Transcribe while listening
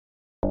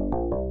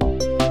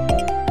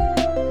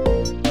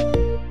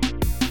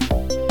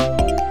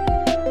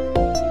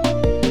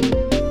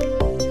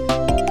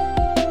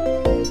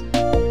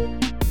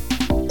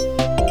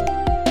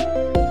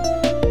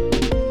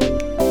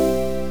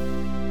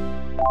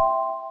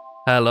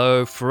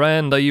Hello,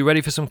 friend. Are you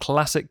ready for some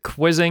classic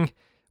quizzing?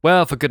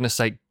 Well, for goodness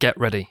sake, get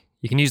ready.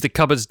 You can use the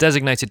cupboard's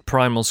designated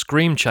primal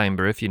scream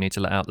chamber if you need to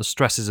let out the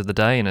stresses of the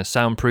day in a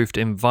soundproofed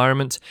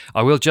environment.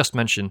 I will just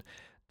mention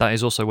that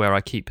is also where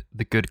I keep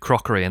the good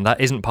crockery, and that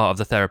isn't part of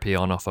the therapy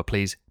on offer.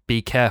 Please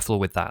be careful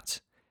with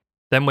that.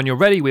 Then when you're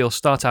ready, we'll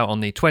start out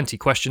on the 20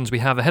 questions we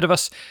have ahead of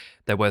us.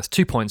 They're worth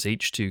 2 points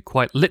each to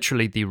quite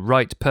literally the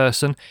right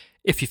person,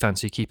 if you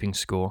fancy keeping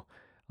score.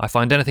 I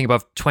find anything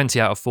above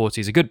 20 out of 40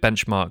 is a good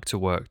benchmark to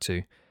work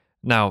to.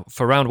 Now,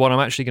 for round one, I'm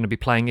actually going to be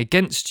playing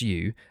against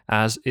you,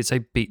 as it's a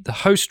Beat the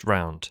Host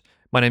round.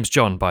 My name's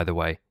John, by the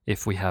way,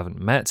 if we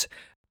haven't met.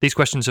 These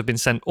questions have been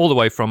sent all the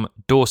way from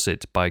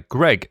Dorset by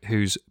Greg,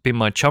 who's been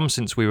my chum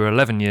since we were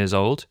 11 years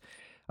old.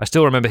 I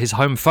still remember his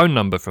home phone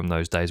number from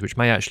those days, which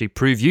may actually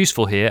prove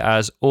useful here,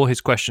 as all his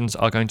questions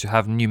are going to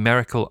have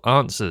numerical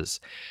answers.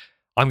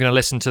 I'm going to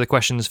listen to the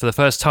questions for the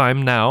first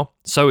time now,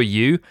 so are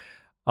you.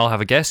 I'll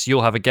have a guess,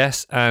 you'll have a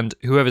guess, and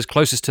whoever's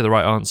closest to the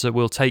right answer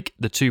will take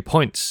the 2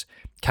 points.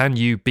 Can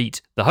you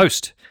beat the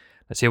host?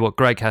 Let's hear what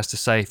Greg has to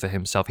say for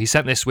himself. He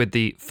sent this with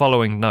the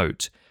following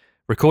note.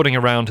 Recording a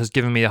round has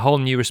given me a whole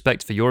new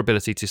respect for your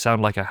ability to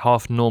sound like a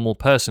half-normal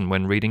person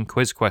when reading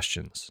quiz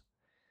questions.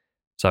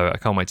 So I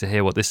can't wait to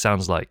hear what this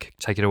sounds like.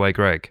 Take it away,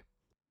 Greg.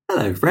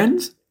 Hello,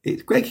 friends.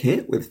 It's Greg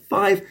here with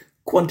 5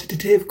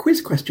 quantitative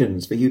quiz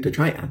questions for you to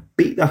try and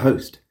beat the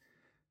host.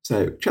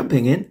 So,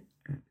 jumping in,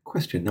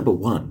 question number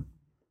 1.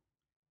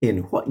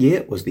 In what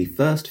year was the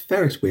first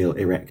Ferris wheel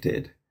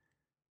erected?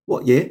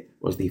 What year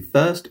was the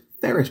first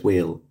Ferris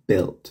wheel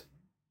built?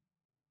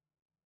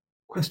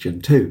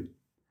 Question 2.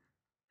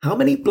 How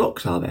many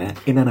blocks are there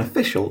in an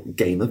official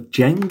game of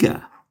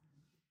Jenga?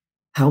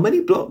 How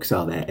many blocks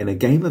are there in a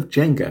game of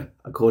Jenga,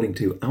 according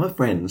to our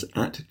friends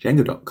at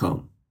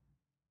Jenga.com?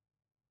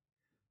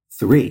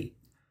 3.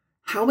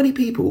 How many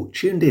people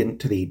tuned in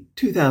to the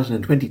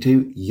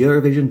 2022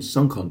 Eurovision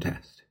Song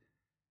Contest?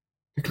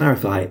 To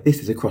clarify, this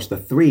is across the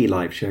 3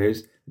 live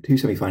shows, the 2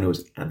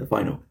 semi-finals and the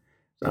final.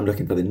 So I'm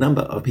looking for the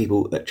number of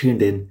people that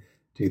tuned in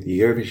to the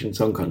Eurovision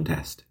Song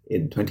Contest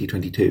in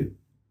 2022.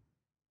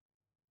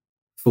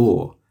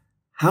 4.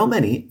 How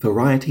many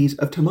varieties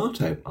of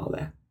tomato are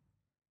there?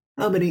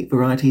 How many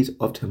varieties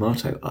of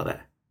tomato are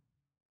there?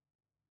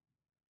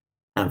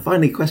 And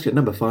finally, question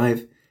number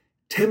 5.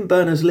 Tim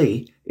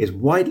Berners-Lee is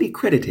widely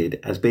credited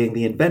as being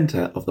the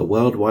inventor of the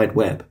World Wide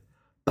Web.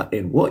 But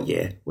in what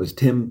year was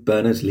Tim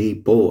Berners-Lee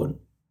born?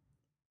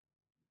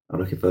 I'm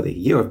looking for the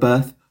year of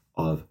birth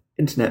of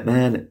Internet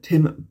man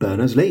Tim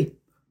Berners-Lee.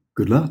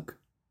 Good luck.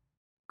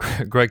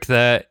 Greg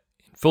there,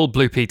 in full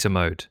Blue Peter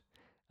mode.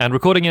 And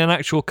recording in an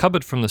actual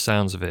cupboard from the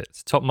sounds of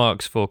it. Top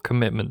marks for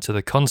commitment to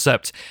the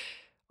concept.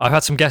 I've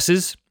had some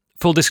guesses.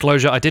 Full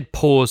disclosure, I did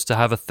pause to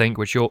have a think,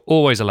 which you're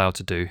always allowed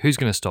to do. Who's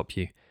going to stop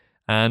you?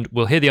 And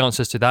we'll hear the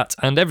answers to that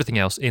and everything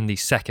else in the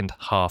second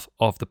half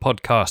of the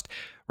podcast.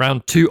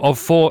 Round 2 of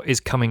 4 is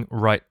coming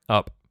right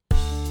up.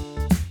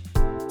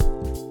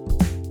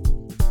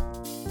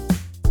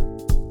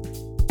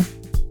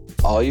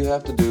 All you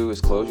have to do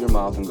is close your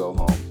mouth and go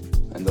home.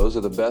 And those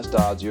are the best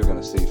odds you're going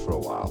to see for a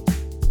while.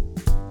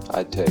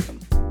 I'd take them.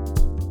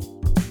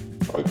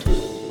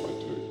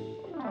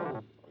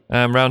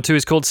 Round 2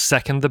 is called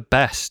Second the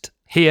Best.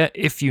 Here,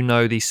 if you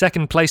know the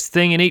second place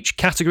thing in each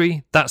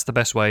category, that's the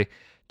best way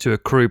to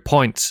accrue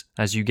points,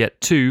 as you get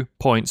 2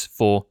 points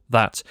for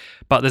that.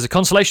 But there's a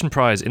consolation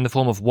prize in the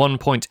form of 1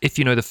 point if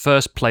you know the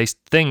first place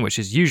thing, which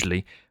is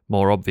usually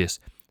more obvious.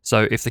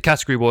 So if the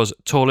category was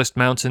tallest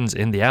mountains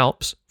in the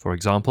Alps, for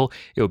example,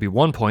 it would be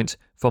 1 point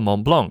for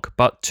Mont Blanc,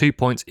 but 2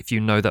 points if you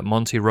know that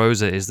Monte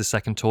Rosa is the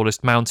second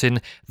tallest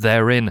mountain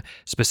therein,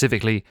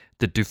 specifically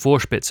the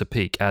Dufourspitze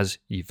Peak, as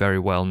you very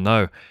well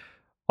know.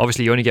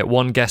 Obviously, you only get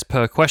 1 guess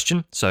per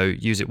question, so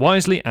use it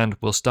wisely, and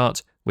we'll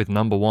start with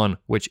number 1,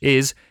 which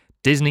is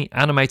Disney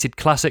animated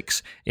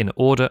classics in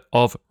order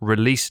of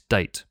release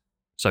date.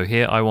 So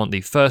here I want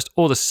the first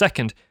or the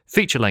second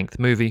feature-length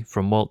movie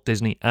from Walt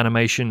Disney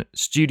Animation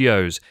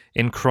Studios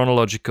in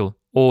chronological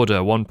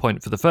order. 1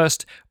 point for the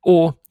first,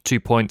 or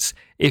 2 points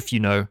if you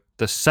know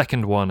the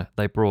second one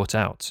they brought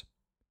out.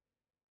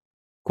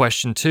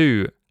 Question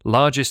 2.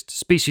 Largest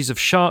species of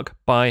shark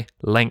by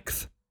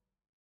length.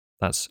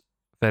 That's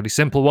a fairly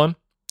simple one.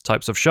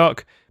 Types of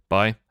shark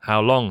by how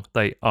long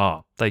they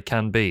are. They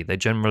can be. They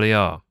generally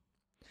are.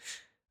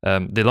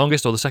 The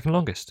longest or the second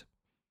longest.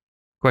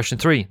 Question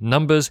 3.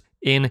 Numbers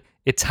in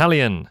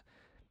Italian.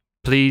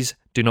 Please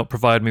do not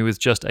provide me with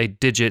just a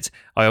digit.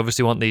 I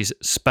obviously want these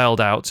spelled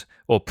out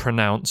or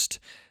pronounced.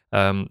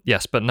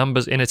 Yes, but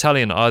numbers in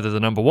Italian are either the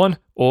number 1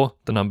 or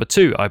the number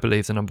 2. I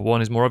believe the number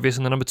 1 is more obvious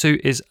and the number 2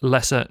 is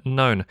lesser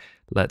known.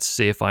 Let's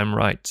see if I'm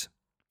right.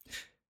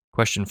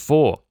 Question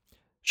 4.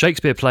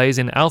 Shakespeare plays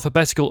in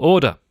alphabetical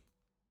order.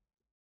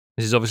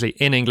 This is obviously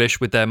in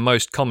English with their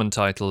most common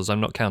titles. I'm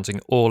not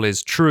counting All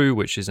Is True,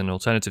 which is an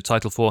alternative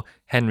title for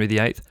Henry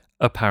VIII,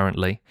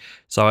 apparently.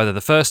 So either the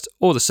first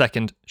or the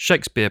second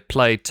Shakespeare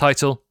play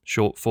title,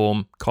 short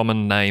form,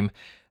 common name,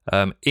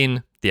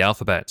 in the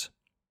alphabet.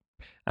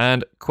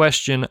 And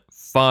question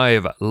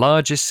 5.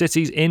 Largest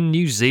cities in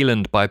New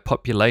Zealand by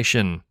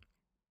population.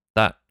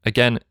 That,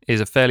 again,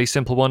 is a fairly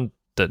simple one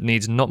that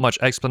needs not much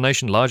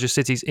explanation. Largest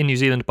cities in New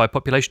Zealand by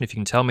population. If you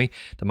can tell me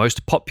the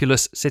most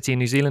populous city in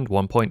New Zealand,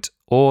 1 point,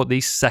 or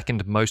the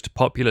second most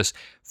populous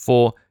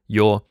for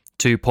your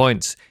 2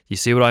 points. You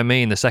see what I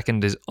mean? The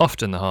second is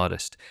often the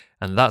hardest,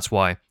 and that's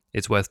why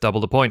it's worth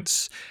double the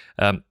points.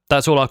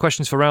 That's all our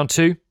questions for round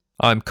 2.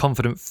 I'm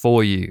confident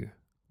for you.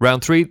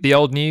 Round 3, the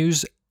old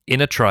news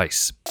in a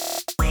trice.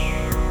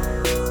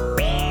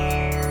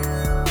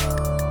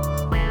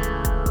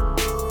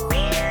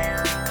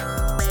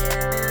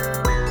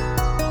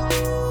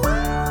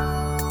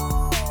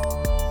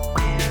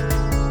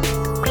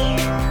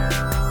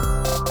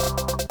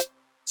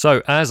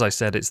 So, as I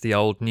said, it's the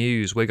old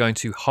news. We're going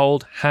to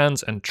hold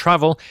hands and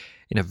travel,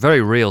 in a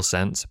very real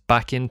sense,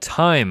 back in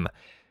time.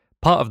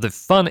 Part of the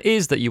fun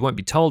is that you won't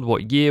be told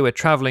what year we're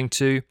travelling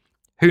to.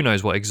 Who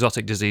knows what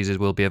exotic diseases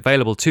will be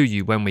available to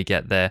you when we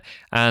get there.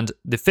 And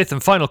the 5th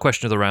and final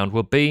question of the round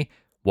will be,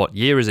 what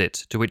year is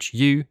it? To which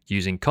you,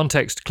 using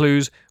context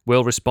clues,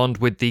 will respond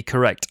with the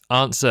correct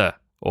answer.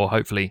 Or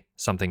hopefully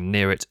something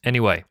near it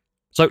anyway.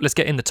 So let's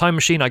get in the time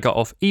machine I got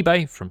off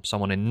eBay from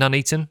someone in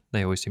Nuneaton.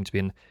 They always seem to be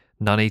in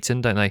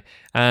Nuneaton, don't they?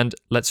 And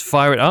let's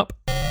fire it up.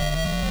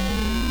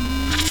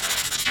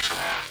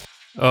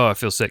 Oh, I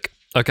feel sick.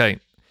 Okay,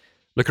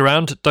 look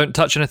around, don't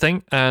touch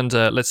anything, and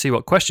let's see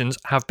what questions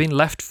have been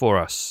left for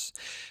us.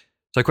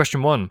 So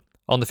question 1.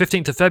 On the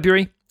 15th of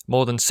February,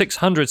 more than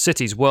 600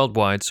 cities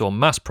worldwide saw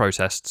mass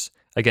protests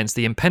against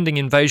the impending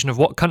invasion of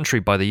what country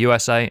by the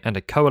USA and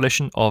a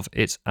coalition of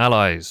its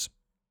allies?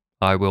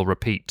 I will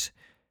repeat.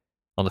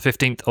 On the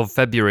 15th of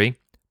February,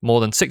 more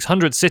than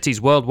 600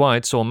 cities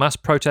worldwide saw mass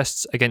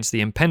protests against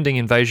the impending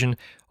invasion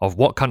of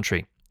what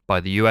country by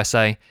the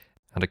USA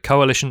and a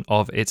coalition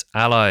of its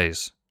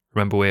allies?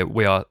 Remember,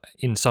 we are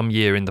in some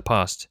year in the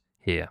past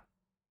here.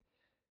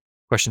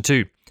 Question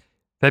 2.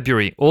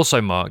 February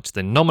also marked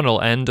the nominal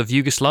end of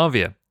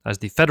Yugoslavia, as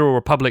the Federal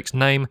Republic's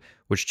name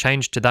was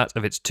changed to that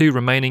of its 2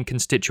 remaining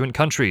constituent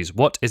countries.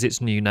 What is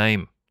its new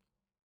name?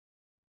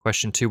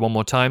 Question 2 one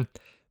more time.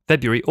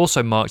 February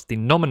also marked the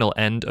nominal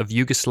end of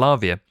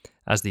Yugoslavia,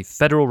 as the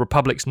Federal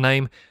Republic's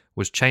name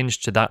was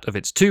changed to that of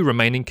its 2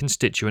 remaining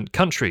constituent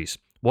countries.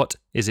 What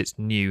is its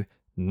new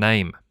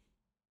name?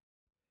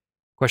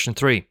 Question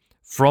 3.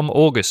 From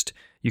August,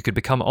 you could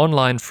become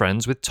online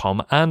friends with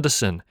Tom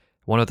Anderson,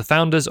 one of the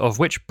founders of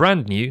which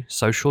brand new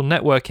social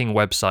networking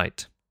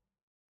website?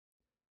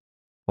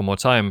 One more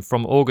time.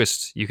 From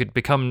August, you could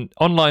become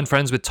online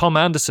friends with Tom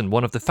Anderson,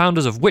 one of the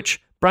founders of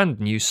which brand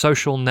new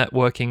social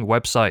networking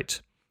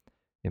website?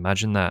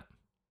 Imagine that.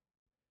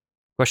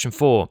 Question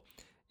 4.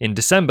 In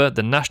December,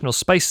 the National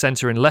Space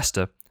Centre in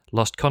Leicester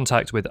lost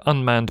contact with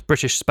unmanned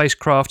British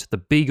spacecraft the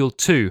Beagle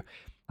 2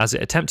 as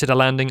it attempted a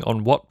landing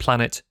on what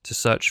planet to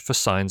search for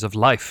signs of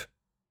life?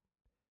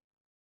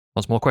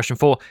 Once more, question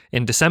 4.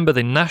 In December,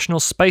 the National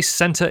Space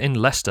Centre in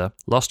Leicester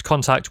lost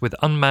contact with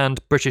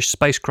unmanned British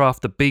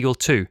spacecraft the Beagle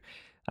 2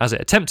 as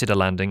it attempted a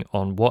landing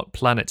on what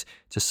planet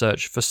to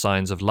search for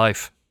signs of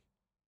life?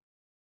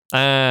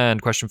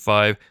 And question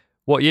 5.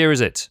 What year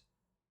is it?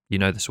 You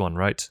know this one,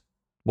 right?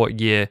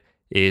 What year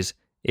is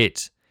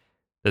it?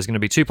 There's going to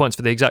be 2 points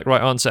for the exact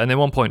right answer and then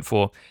 1 point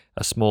for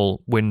a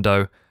small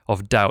window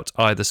of doubt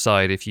either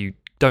side if you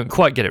don't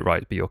quite get it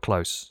right, but you're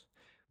close.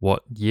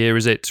 What year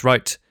is it?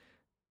 Right.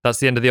 That's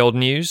the end of the old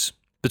news.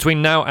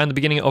 Between now and the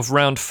beginning of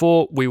round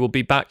 4, we will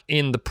be back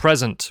in the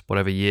present,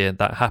 whatever year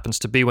that happens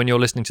to be when you're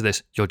listening to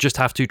this. You'll just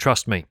have to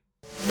trust me.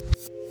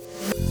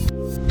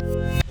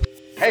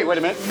 Hey, wait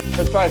a minute.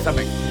 Let's try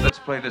something. Let's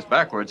play this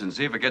backwards and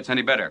see if it gets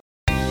any better.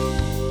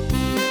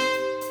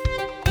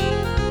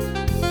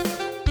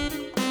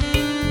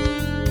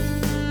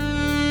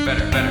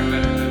 Better.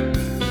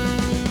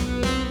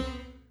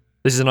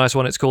 This is a nice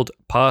one. It's called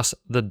Pass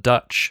the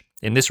Dutch.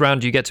 In this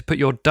round, you get to put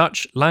your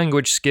Dutch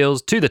language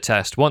skills to the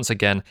test once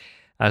again,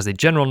 as the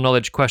general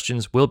knowledge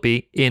questions will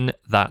be in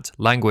that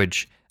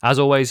language. As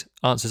always,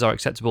 answers are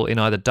acceptable in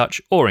either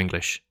Dutch or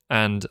English,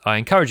 and I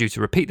encourage you to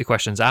repeat the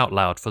questions out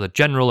loud for the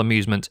general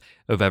amusement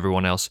of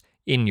everyone else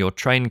in your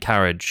train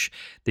carriage.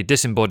 The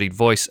disembodied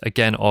voice,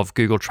 again, of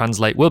Google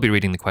Translate will be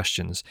reading the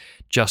questions,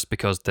 just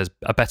because there's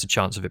a better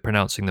chance of it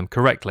pronouncing them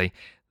correctly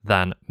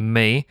than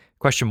me.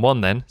 Question 1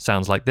 then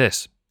sounds like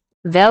this.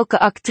 Welke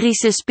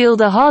actrice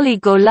speelde Holly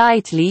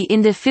Golightly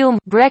in de film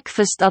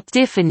Breakfast at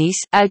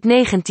Tiffany's uit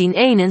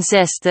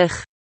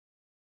 1961?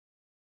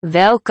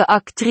 Welke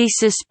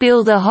actrice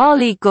speelde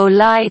Holly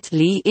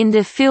Golightly in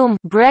de film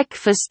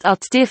Breakfast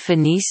at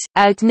Tiffany's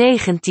uit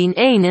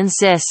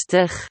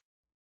 1961?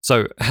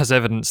 So, as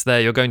evidence there,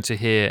 you're going to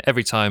hear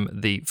every time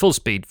the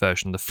full-speed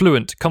version, the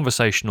fluent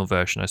conversational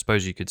version, I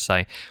suppose you could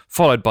say,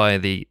 followed by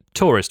the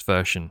tourist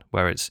version,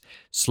 where it's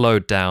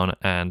slowed down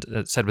and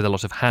said with a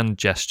lot of hand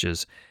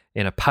gestures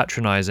in a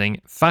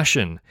patronising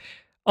fashion.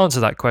 Answer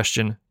that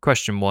question.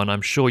 Question 1,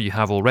 I'm sure you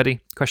have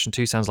already. Question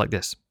 2 sounds like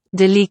this.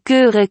 De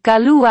likeuren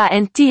Kahlua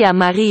en Tia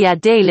Maria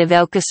delen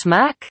welke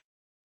smaak?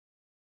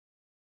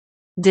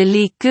 De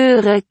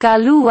likeuren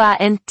Kahlua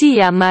en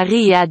Tia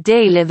Maria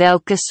delen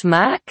welke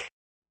smaak?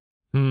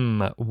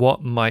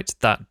 What might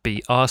that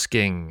be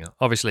asking?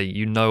 Obviously,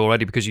 you know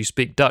already because you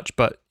speak Dutch,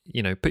 but,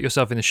 put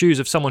yourself in the shoes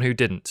of someone who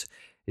didn't.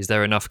 Is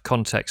there enough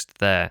context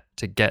there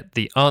to get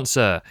the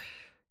answer?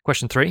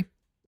 Question 3.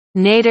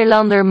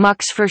 Nederlander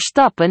Max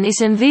Verstappen is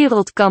een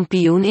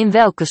wereldkampioen in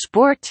welke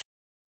sport?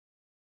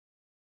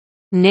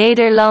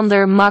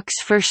 Nederlander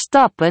Max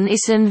Verstappen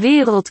is een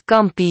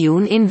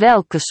wereldkampioen in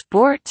welke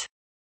sport?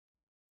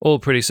 All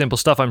pretty simple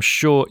stuff. I'm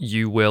sure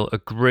you will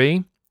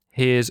agree.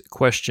 Here's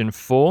question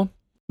 4.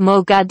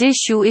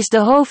 Mogadishu is de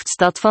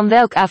hoofdstad van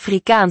welk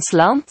Afrikaans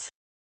land?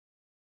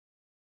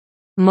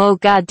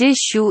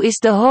 Mogadishu is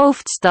de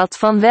hoofdstad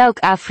van welk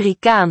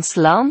Afrikaans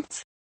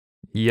land?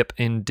 Yep,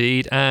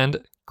 indeed.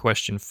 And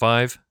question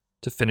 5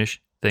 to finish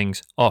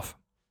things off.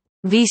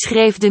 Wie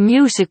schreef de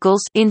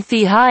musicals In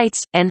the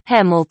Heights en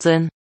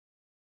Hamilton?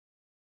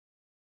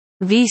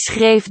 Wie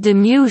schreef de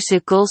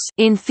musicals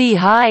In the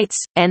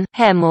Heights en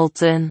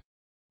Hamilton?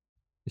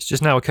 It's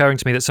just now occurring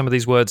to me that some of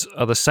these words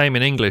are the same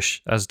in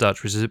English as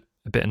Dutch, which is a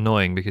bit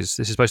annoying because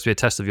this is supposed to be a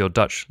test of your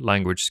Dutch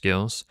language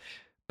skills.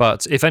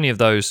 But if any of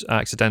those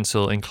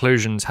accidental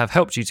inclusions have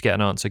helped you to get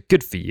an answer,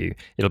 good for you.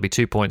 It'll be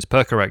 2 points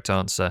per correct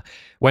answer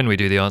when we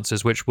do the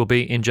answers, which will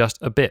be in just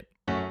a bit.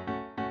 Wait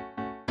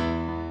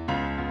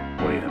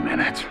a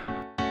minute.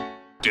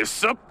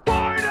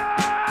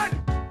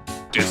 Disappointed!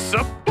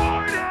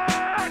 Disappointed!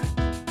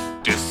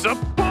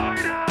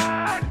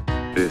 Disappointed!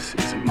 This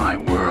isn't my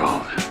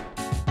world.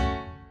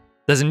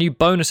 There's a new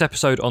bonus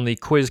episode on the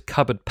Quiz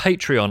Cupboard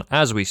Patreon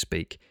as we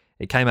speak.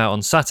 It came out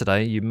on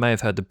Saturday. You may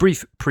have heard the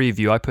brief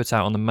preview I put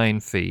out on the main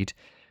feed.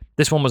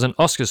 This one was an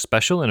Oscars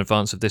special in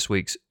advance of this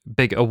week's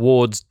big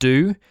awards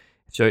due.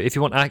 So if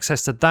you want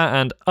access to that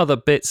and other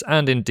bits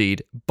and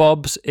indeed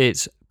bobs,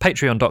 it's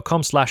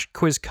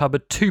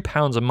patreon.com/quizcupboard.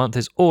 £2 a month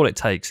is all it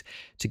takes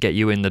to get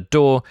you in the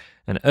door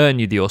and earn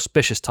you the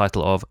auspicious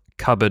title of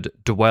Cupboard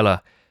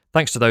Dweller.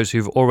 Thanks to those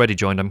who've already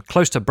joined. I'm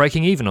close to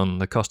breaking even on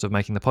the cost of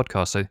making the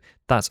podcast, so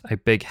that's a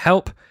big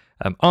help.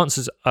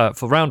 Answers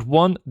for round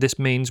 1, this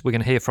means we're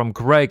going to hear from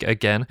Greg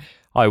again.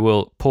 I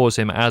will pause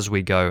him as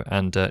we go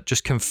and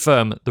just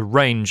confirm the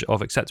range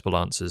of acceptable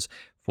answers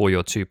for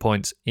your 2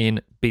 points in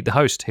Beat the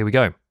Host. Here we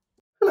go.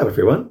 Hello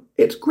everyone,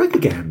 it's Greg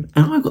again,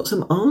 and I've got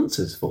some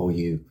answers for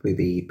you for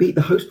the Beat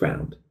the Host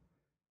round.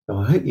 So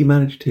I hope you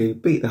managed to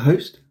beat the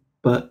host,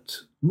 but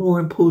more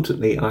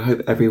importantly, I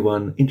hope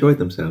everyone enjoyed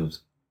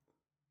themselves.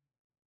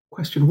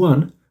 Question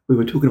 1, we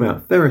were talking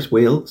about Ferris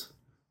wheels.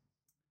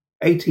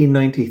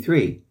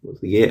 1893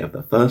 was the year of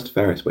the first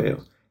Ferris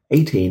wheel.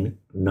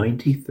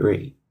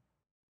 1893.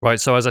 Right,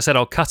 so as I said,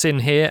 I'll cut in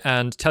here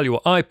and tell you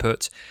what I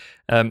put.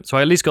 So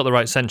I at least got the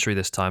right century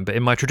this time, but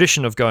in my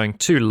tradition of going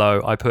too low,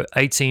 I put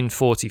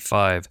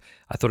 1845.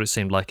 I thought it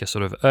seemed like a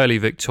sort of early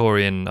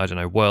Victorian,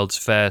 World's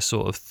Fair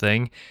sort of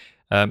thing.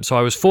 So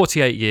I was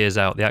 48 years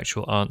out, the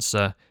actual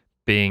answer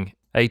being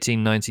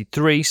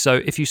 1893. So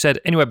if you said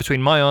anywhere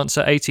between my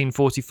answer,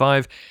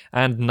 1845,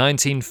 and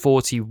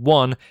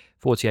 1941,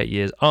 48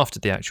 years after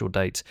the actual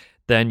date,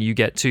 then you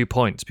get 2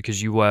 points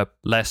because you were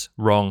less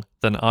wrong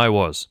than I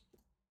was.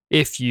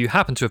 If you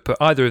happen to have put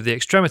either of the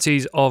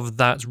extremities of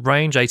that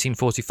range,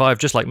 1845,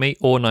 just like me,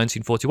 or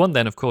 1941,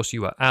 then of course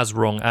you are as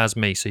wrong as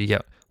me, so you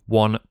get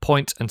 1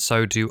 point, and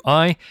so do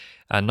I,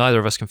 and neither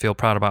of us can feel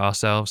proud about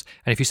ourselves.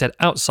 And if you said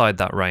outside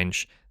that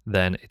range,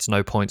 then it's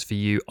no points for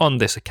you on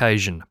this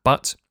occasion.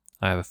 But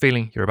I have a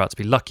feeling you're about to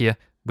be luckier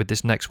with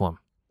this next one.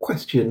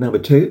 Question number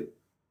 2.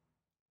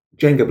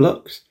 Jenga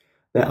blocks.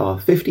 There are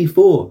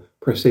 54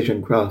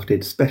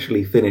 precision-crafted,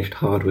 specially finished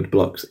hardwood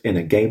blocks in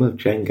a game of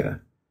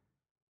Jenga.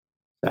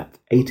 That's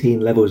 18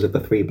 levels of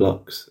the 3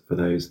 blocks for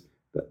those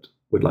that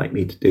would like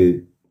me to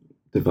do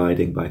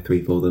dividing by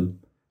 3 for them.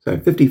 So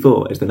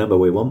 54 is the number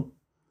we want.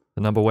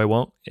 The number we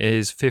want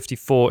is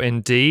 54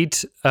 indeed.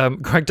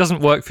 Greg doesn't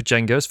work for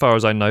Jenga as far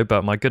as I know,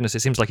 but my goodness,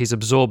 it seems like he's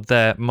absorbed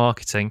their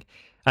marketing.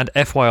 And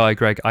FYI,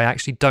 Greg, I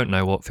actually don't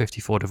know what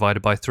 54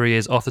 divided by 3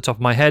 is off the top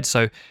of my head,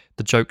 so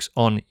the joke's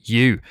on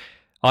you.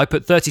 I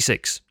put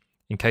 36,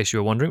 in case you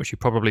were wondering, which you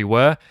probably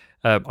were.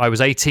 I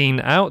was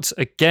 18 out,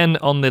 again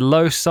on the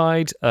low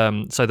side.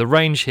 So the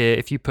range here,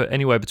 if you put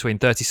anywhere between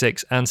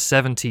 36 and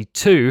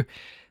 72,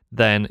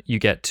 then you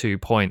get 2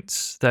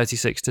 points.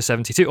 36 to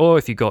 72, or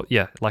if you got,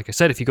 like I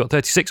said, if you got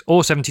 36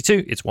 or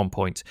 72, it's 1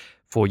 point.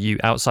 For you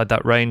outside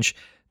that range,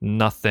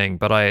 nothing.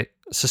 But I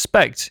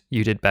suspect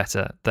you did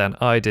better than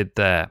I did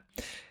there.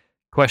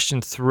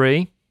 Question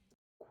 3.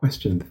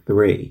 Question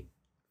 3.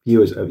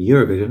 Viewers of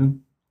Eurovision.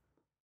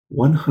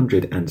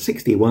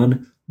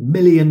 161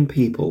 million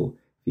people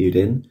viewed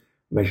in,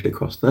 measured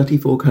across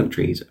 34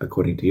 countries,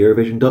 according to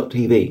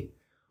Eurovision.tv.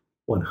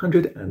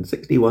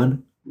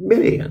 161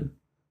 million.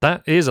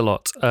 That is a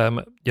lot. You're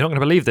not going to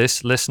believe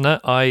this, listener.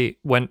 I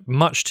went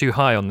much too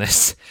high on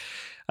this.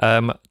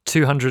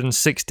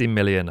 260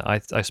 million.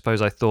 I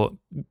suppose I thought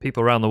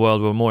people around the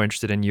world were more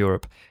interested in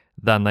Europe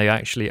than they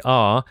actually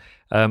are.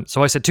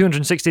 So I said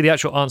 260. The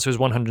actual answer is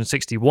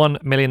 161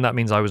 million. That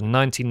means I was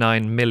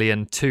 99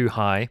 million too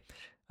high.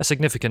 a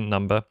significant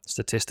number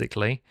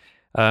statistically.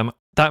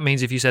 That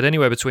means if you said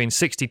anywhere between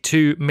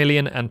 62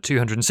 million and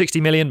 260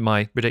 million,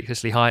 my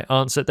ridiculously high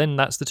answer, then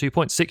that's the 2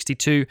 points.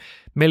 62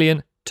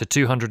 million to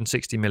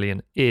 260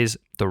 million is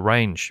the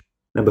range.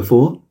 Number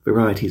 4,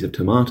 varieties of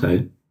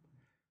tomato.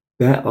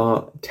 There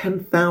are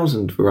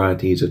 10,000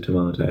 varieties of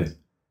tomato.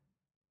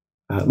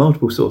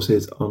 Multiple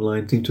sources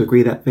online seem to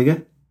agree that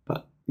figure,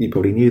 but you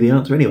probably knew the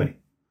answer anyway.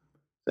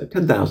 So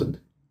 10,000.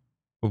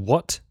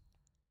 What?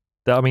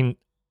 I mean,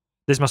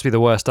 this must be the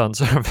worst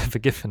answer I've ever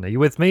given. Are you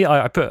with me?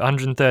 I put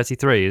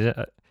 133.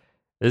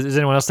 Does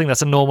anyone else think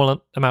that's a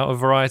normal amount of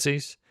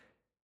varieties?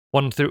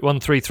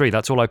 133,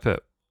 that's all I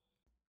put.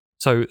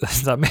 So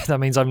that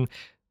means I'm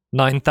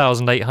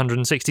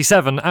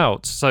 9,867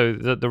 out. So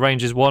the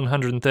range is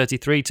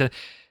 133 to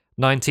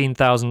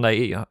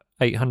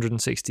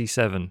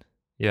 19,867.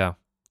 Yeah.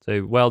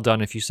 So well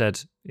done if you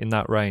said in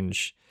that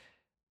range.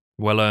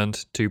 Well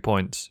earned, 2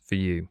 points for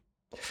you.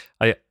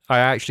 I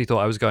actually thought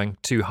I was going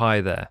too high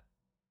there.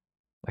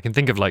 I can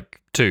think of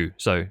like 2,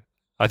 so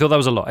I thought that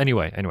was a lot.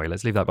 Anyway,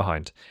 let's leave that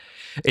behind.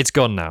 It's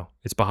gone now.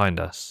 It's behind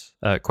us.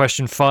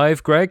 Question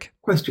 5, Greg?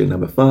 Question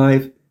number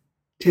 5.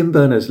 Tim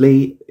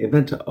Berners-Lee,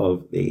 inventor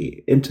of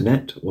the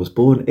internet, was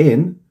born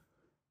in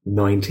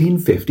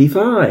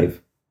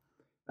 1955.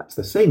 That's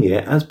the same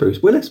year as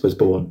Bruce Willis was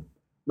born.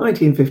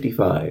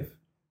 1955.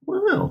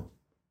 Wow.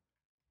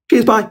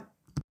 Cheers, bye.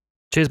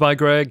 Cheers, bye,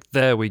 Greg.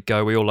 There we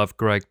go. We all love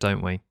Greg,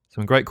 don't we?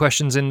 Some great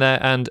questions in there,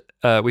 and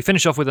we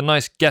finish off with a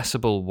nice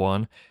guessable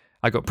one.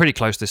 I got pretty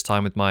close this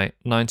time with my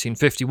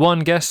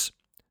 1951 guess.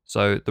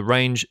 So the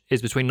range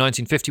is between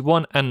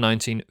 1951 and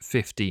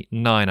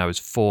 1959. I was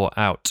 4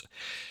 out.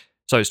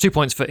 So it's 2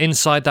 points for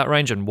inside that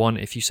range and 1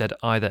 if you said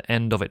either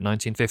end of it,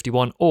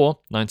 1951 or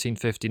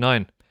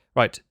 1959.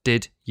 Right,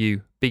 did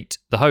you beat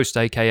the host,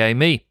 aka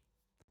me?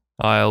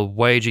 I'll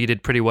wager you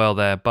did pretty well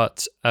there,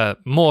 but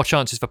more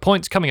chances for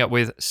points coming up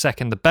with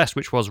second the best,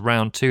 which was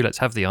round 2. Let's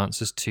have the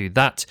answers to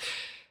that.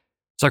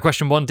 So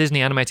question 1, Disney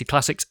animated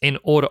classics in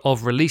order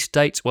of release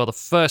dates. Well, the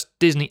first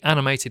Disney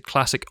animated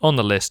classic on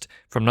the list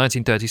from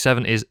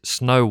 1937 is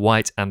Snow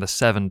White and the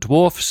Seven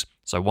Dwarfs.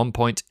 So 1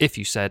 point if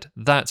you said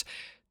that,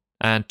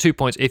 and 2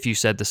 points if you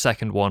said the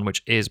second one,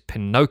 which is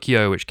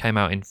Pinocchio, which came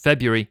out in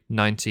February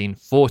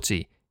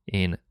 1940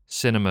 in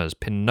cinemas.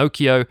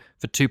 Pinocchio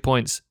for 2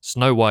 points,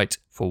 Snow White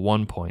for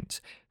 1 point.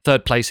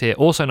 Third place here,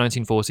 also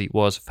 1940,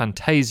 was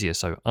Fantasia,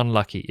 so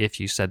unlucky if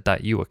you said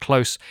that. You were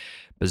close,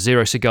 but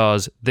 0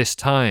 cigars this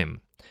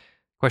time.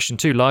 Question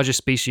 2, largest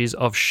species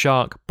of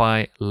shark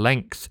by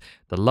length.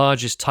 The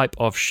largest type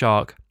of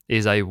shark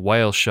is a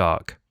whale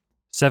shark.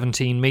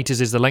 17 meters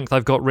is the length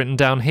I've got written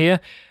down here,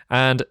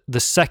 and the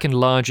second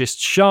largest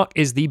shark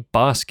is the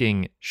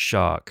basking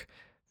shark,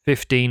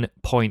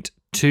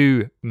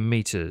 15.2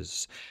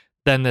 meters.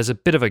 Then there's a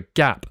bit of a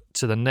gap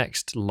to the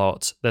next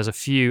lot. There's a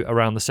few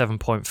around the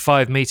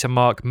 7.5 meter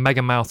mark,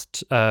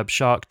 megamouthed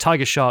shark,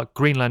 tiger shark,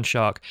 Greenland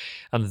shark,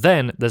 and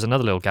then there's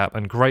another little gap,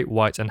 and great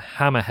white and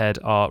hammerhead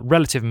are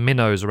relative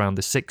minnows around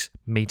the 6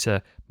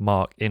 meter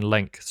mark in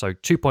length. So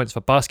 2 points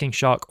for basking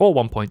shark, or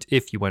 1 point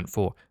if you went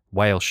for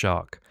whale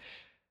shark.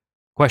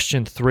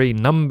 Question 3,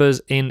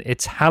 numbers in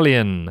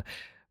Italian.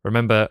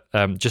 Remember,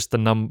 just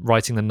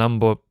writing the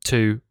number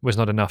 2 was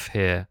not enough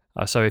here.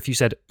 So if you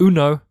said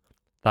uno,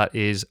 that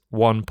is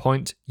 1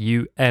 point,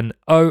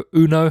 U-N-O,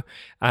 uno,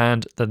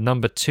 and the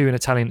number 2 in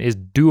Italian is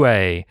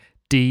due,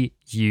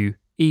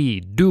 D-U-E,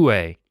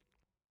 due.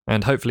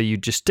 And hopefully you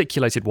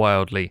gesticulated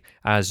wildly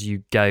as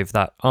you gave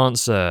that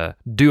answer.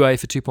 Due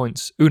for 2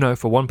 points, uno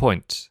for 1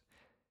 point.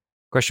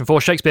 Question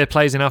 4, Shakespeare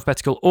plays in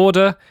alphabetical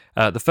order.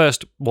 The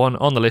first one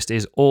on the list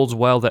is All's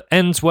Well That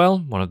Ends Well,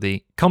 one of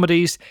the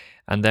comedies.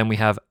 And then we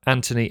have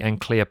Antony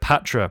and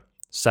Cleopatra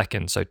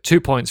second. So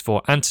 2 points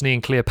for Antony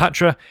and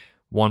Cleopatra,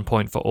 1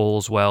 point for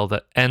All's Well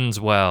That Ends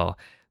Well.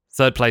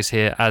 Third place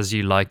here, As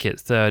You Like It,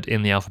 third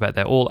in the alphabet.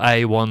 They're all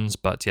A ones,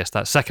 but yes,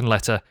 that second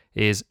letter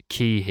is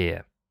key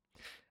here.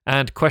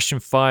 And question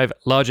 5,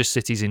 largest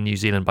cities in New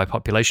Zealand by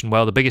population.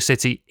 Well, the biggest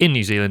city in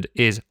New Zealand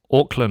is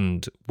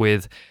Auckland,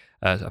 with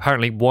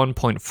apparently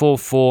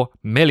 1.44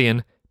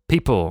 million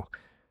people.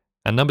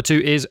 And number 2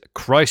 is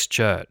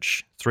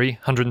Christchurch,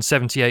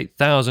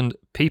 378,000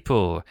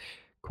 people.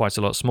 Quite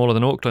a lot smaller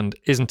than Auckland,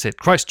 isn't it?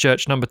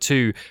 Christchurch, number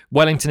 2.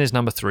 Wellington is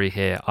number 3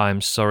 here.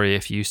 I'm sorry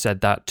if you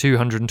said that.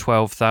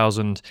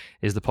 212,000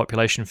 is the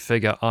population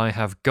figure I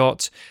have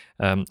got.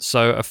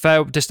 So a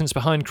fair distance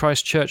behind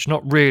Christchurch,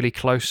 not really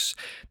close.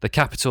 The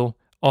capital,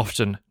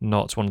 often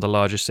not one of the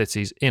largest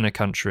cities in a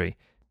country.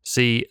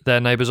 See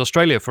their neighbours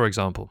Australia, for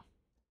example.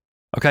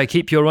 Okay,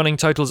 keep your running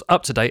totals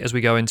up to date as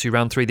we go into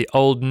round 3, the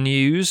old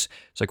news.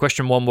 So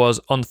question 1 was,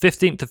 on the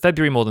 15th of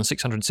February, more than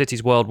 600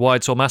 cities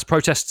worldwide saw mass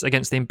protests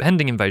against the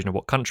impending invasion of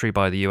what country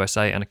by the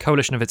USA and a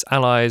coalition of its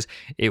allies?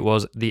 It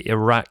was the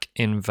Iraq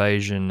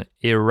invasion.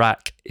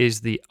 Iraq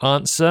is the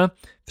answer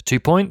for 2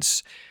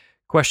 points.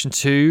 Question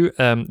 2,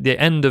 the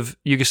end of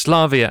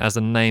Yugoslavia as the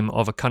name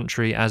of a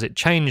country as it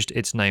changed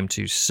its name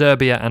to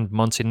Serbia and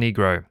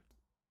Montenegro.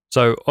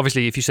 So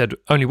obviously, if you said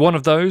only one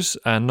of those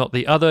and not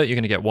the other, you're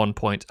going to get 1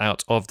 point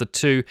out of the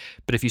two.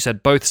 But if you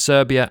said both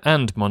Serbia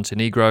and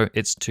Montenegro,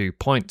 it's 2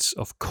 points,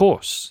 of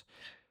course.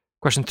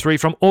 Question 3.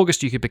 From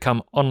August, you could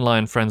become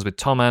online friends with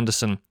Tom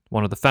Anderson,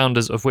 one of the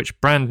founders of which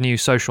brand new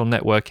social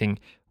networking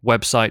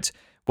website?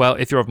 Well,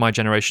 if you're of my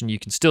generation, you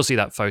can still see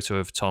that photo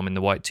of Tom in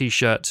the white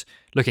t-shirt,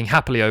 looking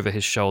happily over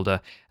his shoulder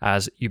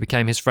as you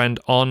became his friend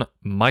on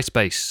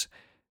MySpace.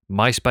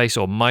 MySpace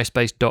or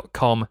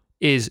myspace.com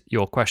is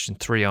your question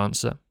 3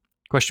 answer.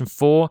 Question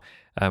 4,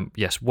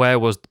 yes, where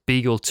was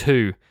Beagle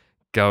 2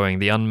 going,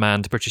 the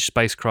unmanned British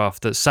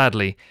spacecraft that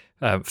sadly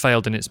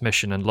failed in its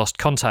mission and lost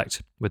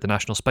contact with the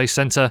National Space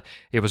Centre?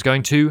 It was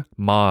going to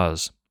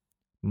Mars.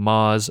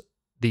 Mars,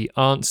 the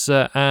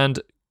answer. And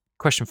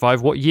question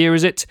 5, what year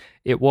is it?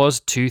 It was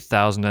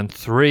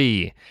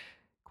 2003.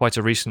 Quite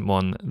a recent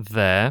one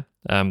there.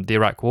 The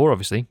Iraq War,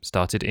 obviously,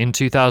 started in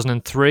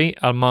 2003.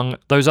 Among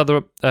those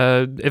other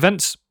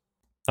events,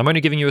 I'm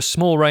only giving you a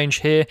small range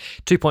here.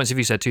 2 points if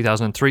you said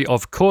 2003,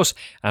 of course,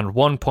 and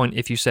 1 point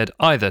if you said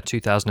either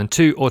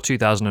 2002 or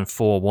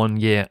 2004, 1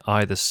 year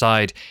either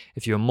side.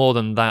 If you're more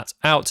than that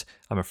out,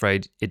 I'm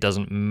afraid it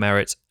doesn't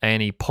merit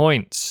any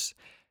points.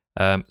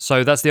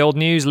 So that's the old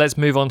news. Let's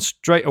move on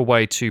straight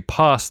away to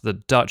Pass the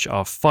Dutch,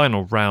 our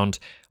final round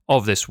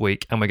of this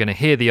week, and we're going to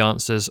hear the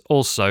answers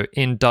also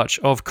in Dutch.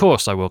 Of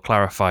course, I will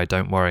clarify,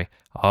 don't worry,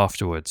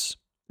 afterwards.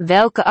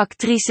 Welke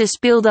actrice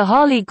speelde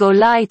Holly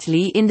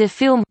Golightly in de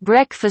film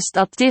Breakfast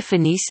at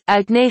Tiffany's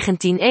uit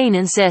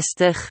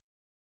 1961?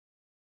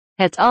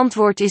 Het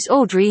antwoord is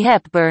Audrey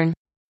Hepburn.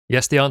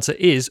 Yes, the answer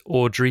is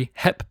Audrey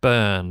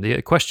Hepburn.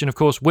 The question, of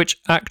course, which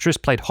actress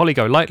played Holly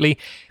Golightly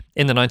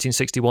in the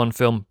 1961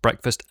 film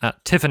Breakfast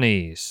at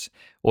Tiffany's?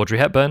 Audrey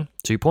Hepburn,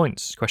 2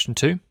 points. Question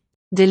 2.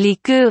 De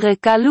likeuren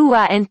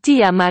Kahlua en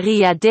Tia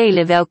Maria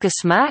delen welke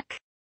smaak?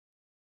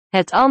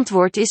 Het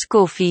antwoord is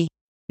koffie.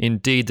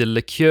 Indeed, the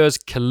liqueurs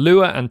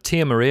Kahlua and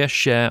Tia Maria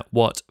share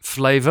what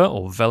flavour,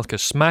 or welke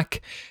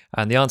smaak?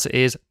 And the answer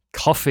is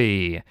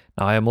coffee.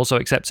 Now, I am also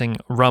accepting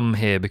rum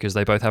here because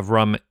they both have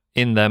rum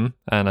in them,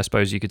 and I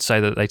suppose you could say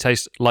that they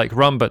taste like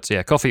rum, but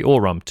yeah, coffee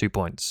or rum, 2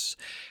 points.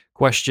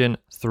 Question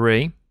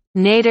 3.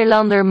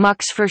 Nederlander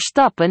Max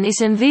Verstappen is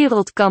een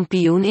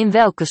wereldkampioen in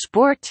welke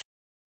sport?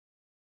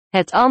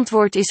 Het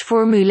antwoord is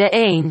Formule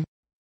 1.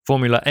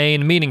 Formula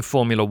 1, meaning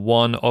Formula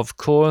 1, of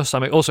course.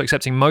 I'm also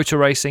accepting motor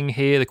racing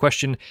here. The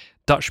question,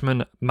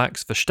 Dutchman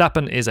Max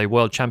Verstappen is a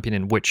world champion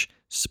in which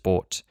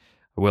sport?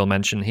 I will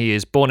mention he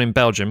is born in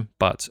Belgium,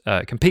 but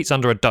competes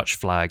under a Dutch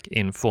flag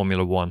in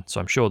Formula 1. So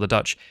I'm sure the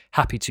Dutch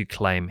happy to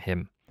claim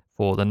him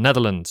for the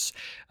Netherlands.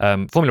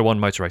 Formula 1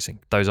 motor racing.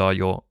 Those are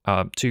your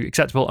 2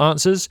 acceptable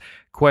answers.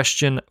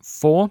 Question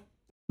 4.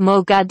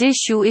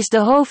 Mogadishu is de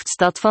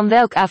hoofdstad van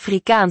welk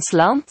Afrikaans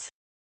land?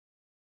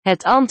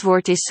 Het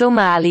antwoord is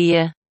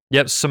Somalië.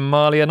 Yep,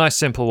 Somalia, nice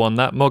simple one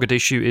that.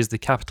 Mogadishu is the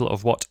capital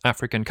of what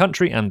African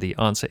country? And the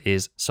answer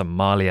is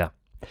Somalia.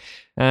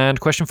 And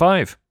question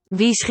 5.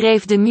 Wie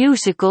schreef de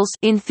musicals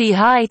In the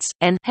Heights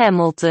en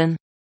Hamilton?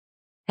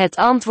 Het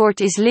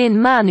antwoord is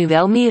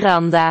Lin-Manuel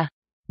Miranda.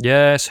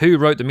 Yes, who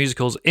wrote the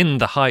musicals In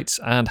the Heights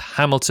and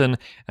Hamilton?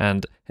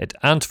 And het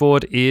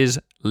antwoord is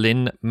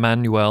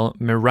Lin-Manuel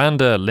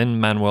Miranda.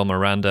 Lin-Manuel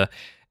Miranda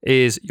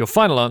is your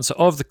final answer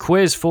of the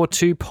quiz for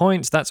 2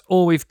 points. That's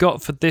all we've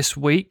got for this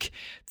week.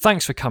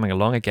 Thanks for coming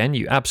along again,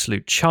 you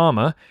absolute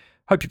charmer.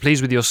 Hope you're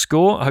pleased with your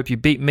score. I hope you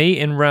beat me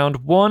in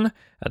round 1.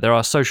 There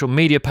are social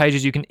media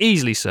pages you can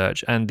easily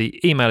search, and the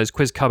email is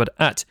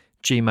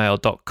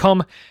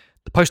quizcupboard@gmail.com.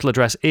 The postal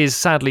address is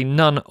sadly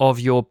none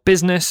of your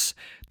business.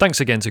 Thanks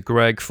again to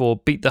Greg for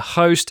Beat the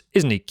Host.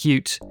 Isn't he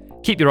cute?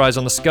 Keep your eyes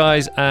on the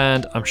skies,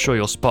 and I'm sure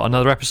you'll spot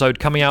another episode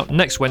coming out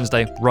next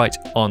Wednesday right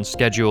on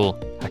schedule.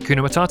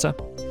 Hakuna Matata.